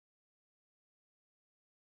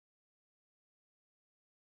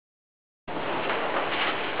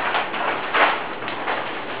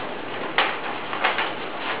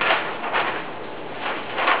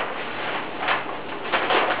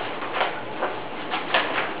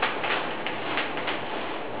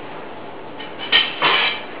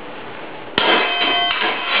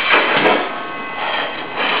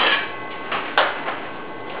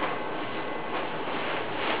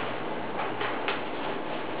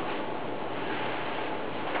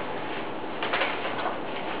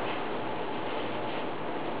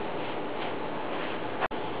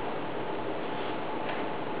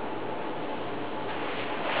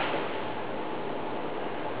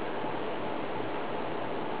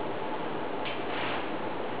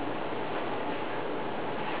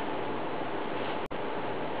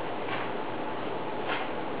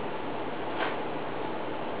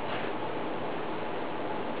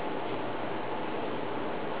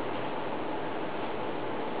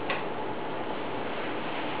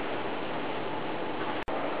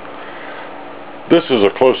This is a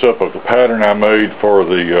close-up of the pattern I made for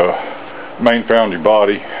the main Foundry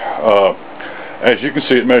body. As you can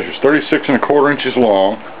see, it measures 36¼ inches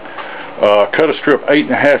long. Cut a strip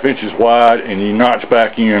 8½ inches wide, and you notch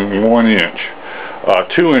back in 1 inch.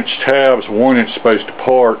 2-inch tabs, 1 inch spaced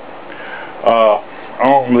apart.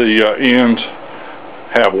 On the ends,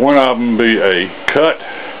 have one of them be a cut,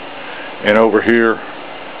 and over here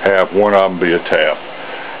have one of them be a tab.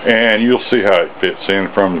 And you'll see how it fits in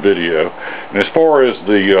from the video. And as far as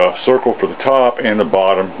the circle for the top and the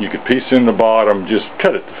bottom, you could piece in the bottom, just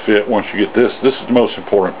cut it to fit. Once you get this is the most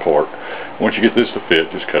important part. Once you get this to fit,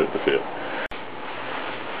 just cut it to fit.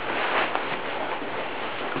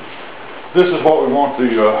 This is what we want the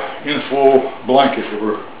inswool blanket that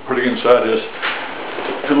we're putting inside this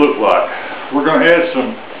to look like. We're going to add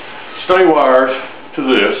some stay wires to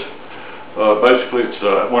this. Basically, it's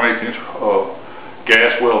 1/8 inch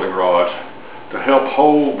gas welding rods to help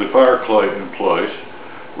hold the fire clay in place.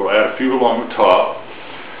 We'll add a few along the top,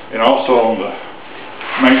 and also on the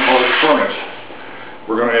main part of the furnace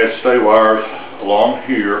we're going to add stay wires along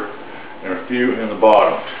here and a few in the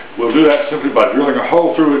bottom. We'll do that simply by drilling a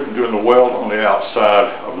hole through it and doing the weld on the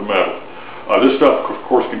outside of the metal. This stuff of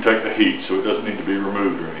course can take the heat, so it doesn't need to be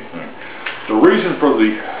removed or anything. The reason for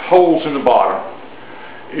the holes in the bottom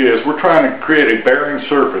is we're trying to create a bearing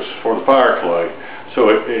surface for the fire clay, so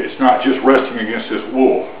it's not just resting against this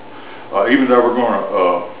wool. Even though we're going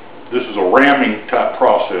to, this is a ramming type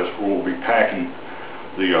process where we'll be packing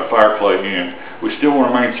the fire clay in, we still want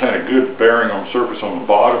to maintain a good bearing on the surface on the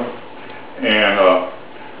bottom and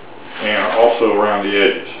also around the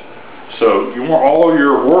edges. So you want all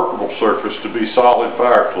your workable surface to be solid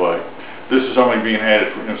fire clay. This is only being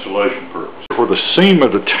added for insulation purposes. Where the seam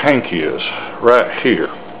of the tank is, right here,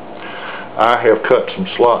 I have cut some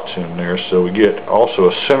slots in there so we get also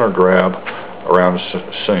a center grab around the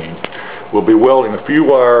seam. We'll be welding a few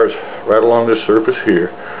wires right along this surface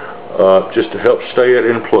here just to help stay it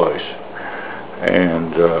in place.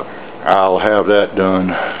 And I'll have that done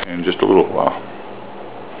in just a little while.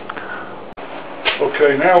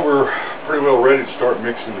 Okay, now we're pretty well ready to start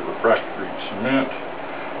mixing the refractory cement.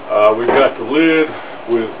 We've got the lid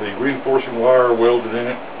with the reinforcing wire welded in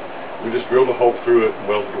it. We just drilled a hole through it and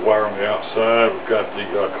welded the wire on the outside. We've got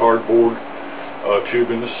the cardboard tube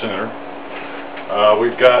in the center.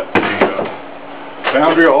 We've got the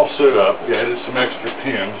Foundry all set up. We added some extra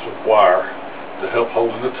pins of wire to help hold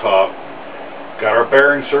in the top. Got our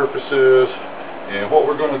bearing surfaces, and what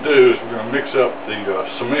we're going to do is we're going to mix up the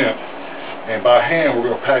cement, and by hand we're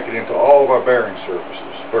going to pack it into all of our bearing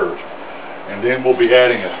surfaces first. And then we'll be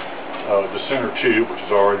adding the center tube, which is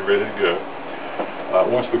already ready to go,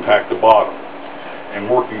 once we pack the bottom, and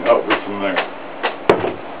working upward from there.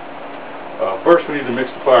 First we need to mix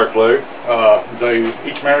the fire clay.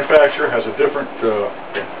 Each manufacturer has a different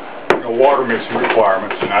water mixing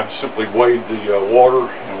requirements, and I've simply weighed the water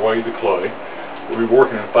and weighed the clay. We'll be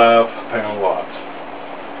working in 5-pound lots,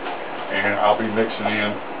 and I'll be mixing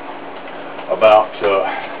in about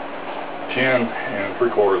 10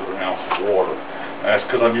 3/4 ounces of water. That's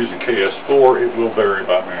because I'm using KS4. It will vary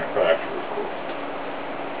by manufacturer, of course.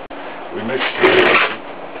 We mix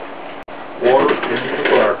the water into the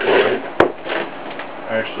fire clay.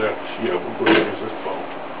 Actually, we'll go ahead and use this bowl.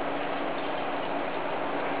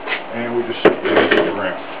 And we just spread it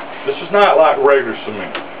around. This is not like regular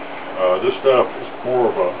cement. This stuff is more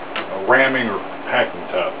of a ramming or packing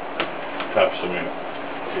type cement.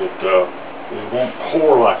 It won't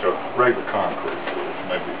pour like a regular concrete, which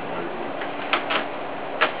may be familiar with.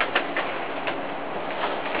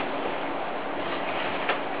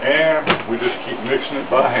 And we just keep mixing it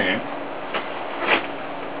by hand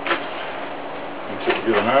until we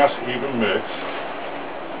get a nice even mix.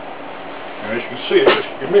 And as you can see,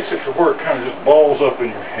 you mix it to where it kind of just balls up in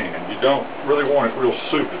your hand. You don't really want it real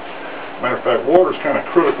soupy. Matter of fact, water is kind of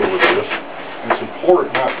critical with this, and it's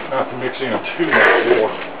important not to mix in too much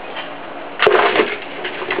water.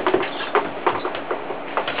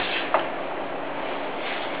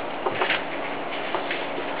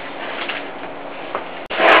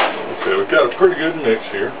 Okay, we've got a pretty good mix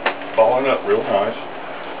here, balling up real nice.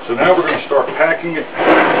 So now we're going to start packing it,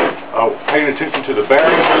 paying attention to the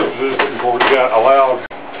bearing surfaces that we've already got allowed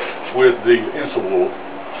with the insulwool.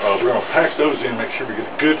 We're going to pack those in, make sure we get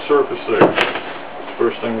a good surface there. That's the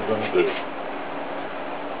first thing we're going to do.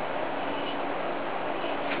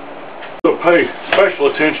 So pay special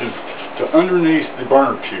attention to underneath the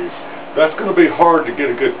burner tube. That's going to be hard to get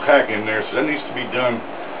a good pack in there, so that needs to be done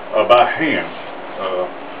by hand.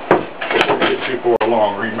 Before we get too far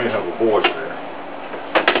along, or you may have a void there.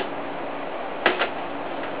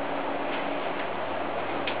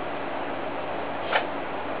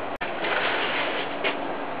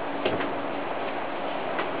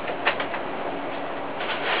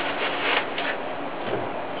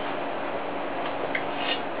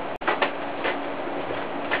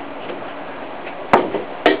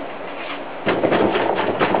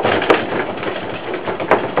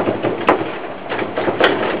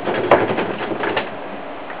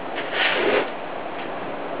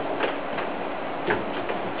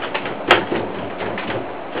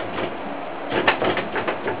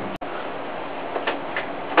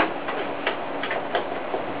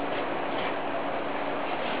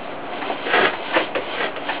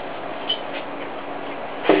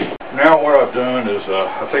 I've done is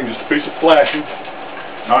I take just a piece of flashing,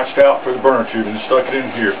 notched out for the burner tube, and stuck it in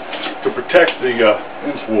here to protect the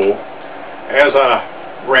inswool as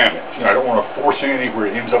I ram it. You know, I don't want to force any where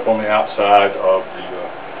it ends up on the outside of the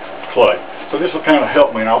clay. So this will kind of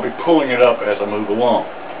help me, and I'll be pulling it up as I move along.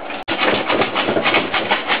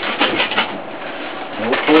 And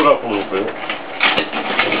we'll pull it up a little bit.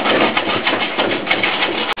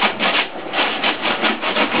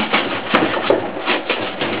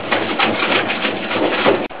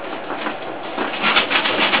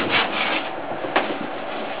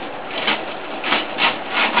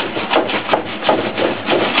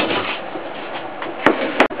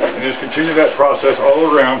 And just continue that process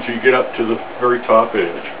all around till you get up to the very top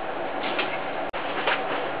edge.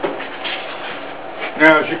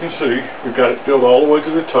 Now, as you can see, we've got it filled all the way to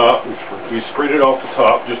the top. We screed it off the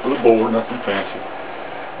top just with a board, nothing fancy.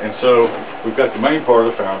 And so we've got the main part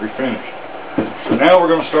of the foundry finished. So now we're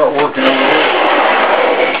going to start working on the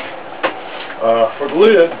lid. For the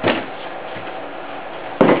lid,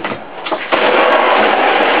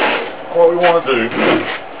 what we want to do,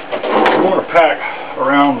 we want to pack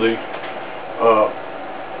around the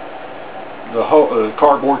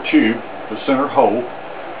cardboard tube, the center hole,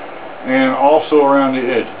 and also around the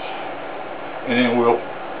edges, and then we'll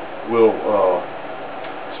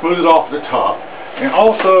smooth it off the top. And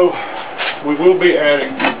also we will be adding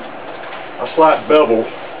a slight bevel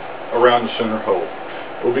around the center hole.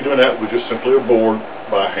 We'll be doing that with just simply a board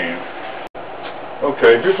by hand.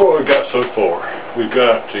 Okay, here's what we've got so far. We've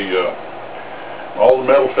got all the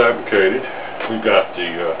metal fabricated. We've got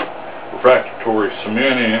the refractory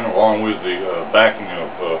cement in, along with the backing of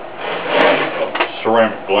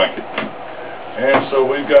ceramic blanket. And so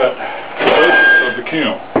we've got the base of the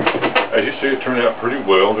kiln. As you see, it turned out pretty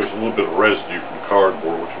well. There's a little bit of residue from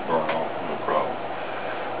cardboard, which will burn off, no problem.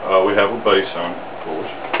 We have a base on it, of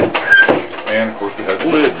course. And of course we have the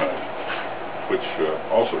lid made, which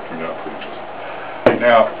also turned out pretty good.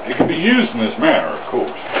 Now, it can be used in this manner, of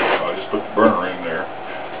course. Just put the burner in there.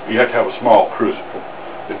 You have to have a small crucible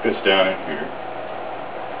that fits down in here.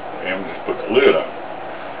 And just put the lid on.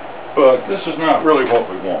 But this is not really what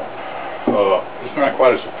we want. It's not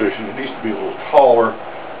quite as efficient. It needs to be a little taller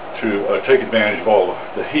to take advantage of all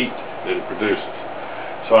the heat that it produces.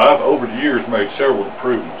 So I've, over the years, made several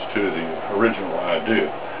improvements to the original idea.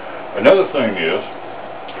 Another thing is,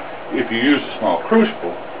 if you use a small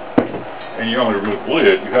crucible and you only remove the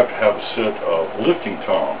lid, you have to have a set of lifting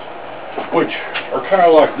tongs, which are kind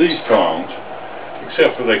of like these tongs,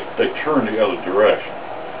 except for they turn the other direction.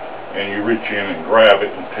 And you reach in and grab it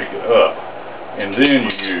and pick it up, and then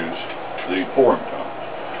you use the pouring tongs.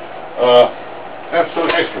 That's an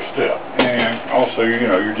extra step, and also, you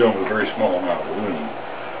know, you're dealing with a very small amount of aluminum,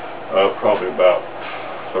 probably about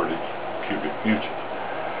 30 cubic inches.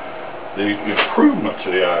 The improvement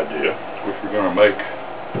to the idea, which we're going to make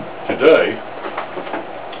today,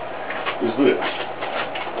 is this.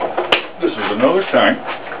 This is another tank.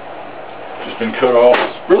 It's been cut off.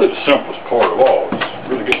 It's really the simplest part of all. It's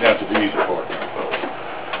really getting down to the easy part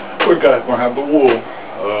now. We're going to have the wool,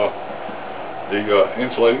 the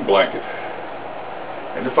insulating blanket,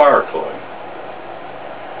 and the fire clay.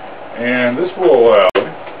 And this will allow you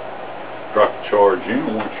to drop the charge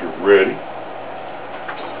in once you're ready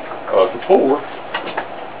to pour.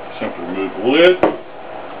 Simply remove the lid,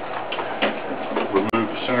 remove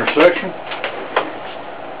the center section,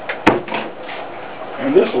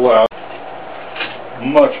 and this allows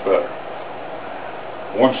much better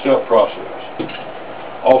one-step process,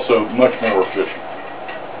 also much more efficient.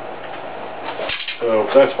 So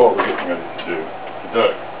that's what we're getting ready to do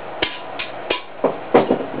today.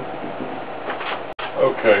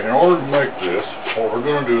 Okay, in order to make this, what we're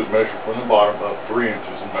going to do is measure from the bottom up 3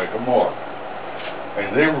 inches and make a mark.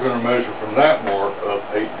 And then we're going to measure from that mark up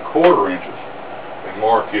 8 1/4 inches and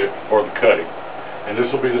mark it for the cutting. And this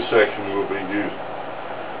will be the section we'll be using.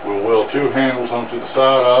 We'll weld 2 handles onto the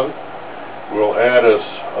side of it. We'll add us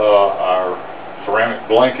our ceramic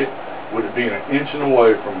blanket, with it being 1 inch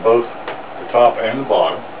away from both the top and the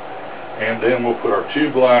bottom. And then we'll put our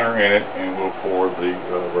tube liner in it, and we'll pour the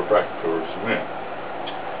refractory cement.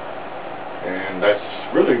 And that's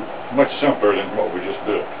really much simpler than what we just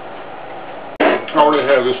did. I already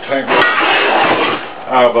have this tank.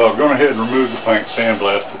 I've gone ahead and removed the paint,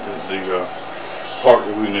 sandblasted the part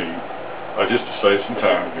that we need, just to save some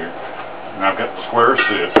time here. And I've got the square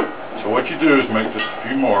set. So what you do is make just a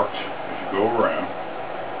few marks as you go around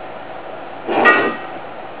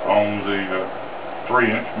on the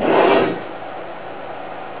 3-inch mark.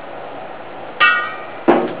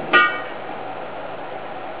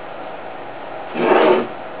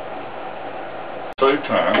 Save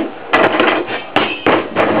time.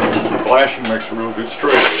 flashing makes a real good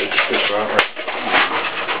straight edge. Fits right there.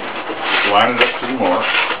 Just line it up to the mark.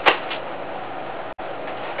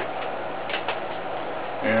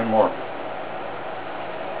 And mark it.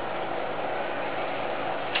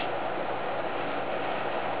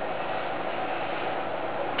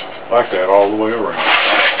 Like that all the way around.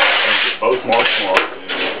 And get both marks marked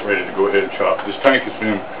and ready to go ahead and chop. This tank has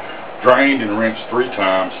been drained and rinsed 3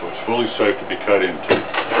 times, so it's fully safe to be cut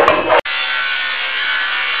into.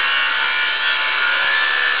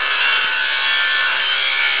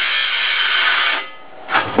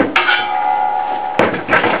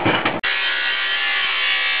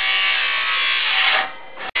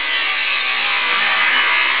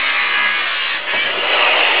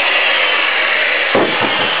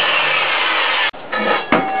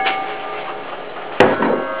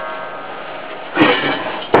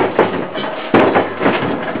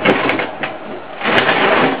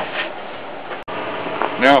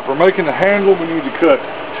 Now for making the handle, we need to cut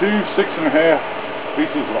 2 6.5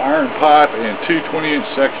 pieces of iron pipe and 2 20-inch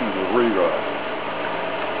sections of re-rod.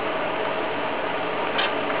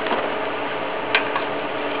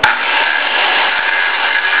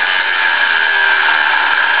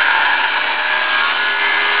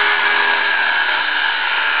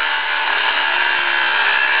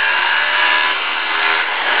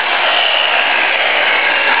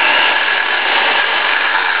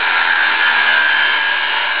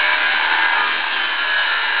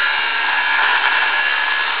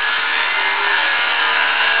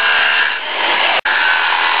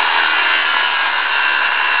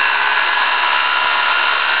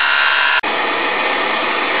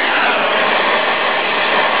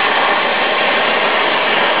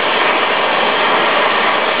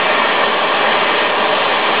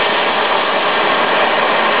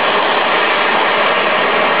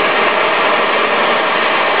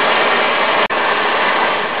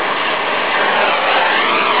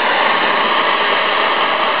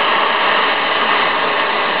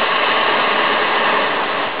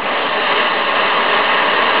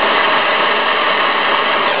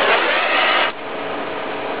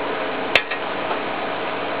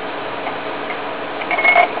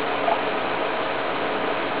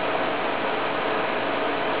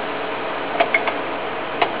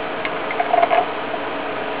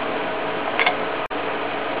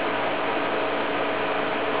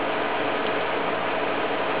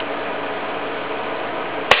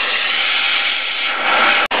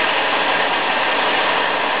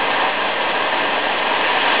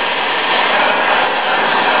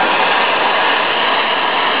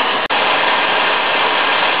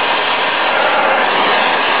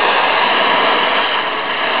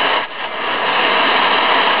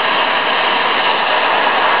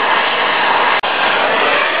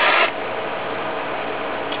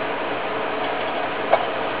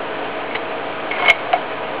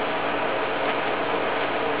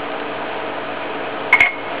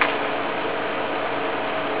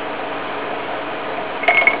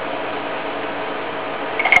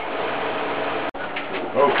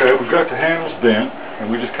 Okay, we've got the handles bent, and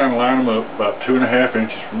we just kind of line them up about 2.5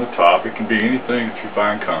 inches from the top. It can be anything that you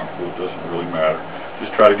find comfortable. It doesn't really matter.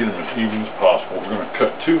 Just try to get them as even as possible. We're going to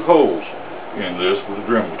cut 2 holes in this with a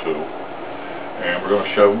Dremel tool, and we're going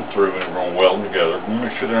to shove them through, and we're going to weld them together. We're going to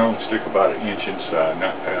make sure they only stick about 1 inch inside,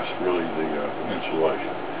 not past really the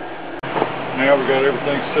insulation. Now we've got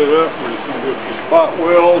everything set up. We're just going to do a few spot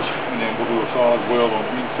welds, and then we'll do a solid weld on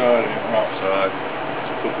the inside and outside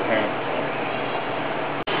to put the handles on.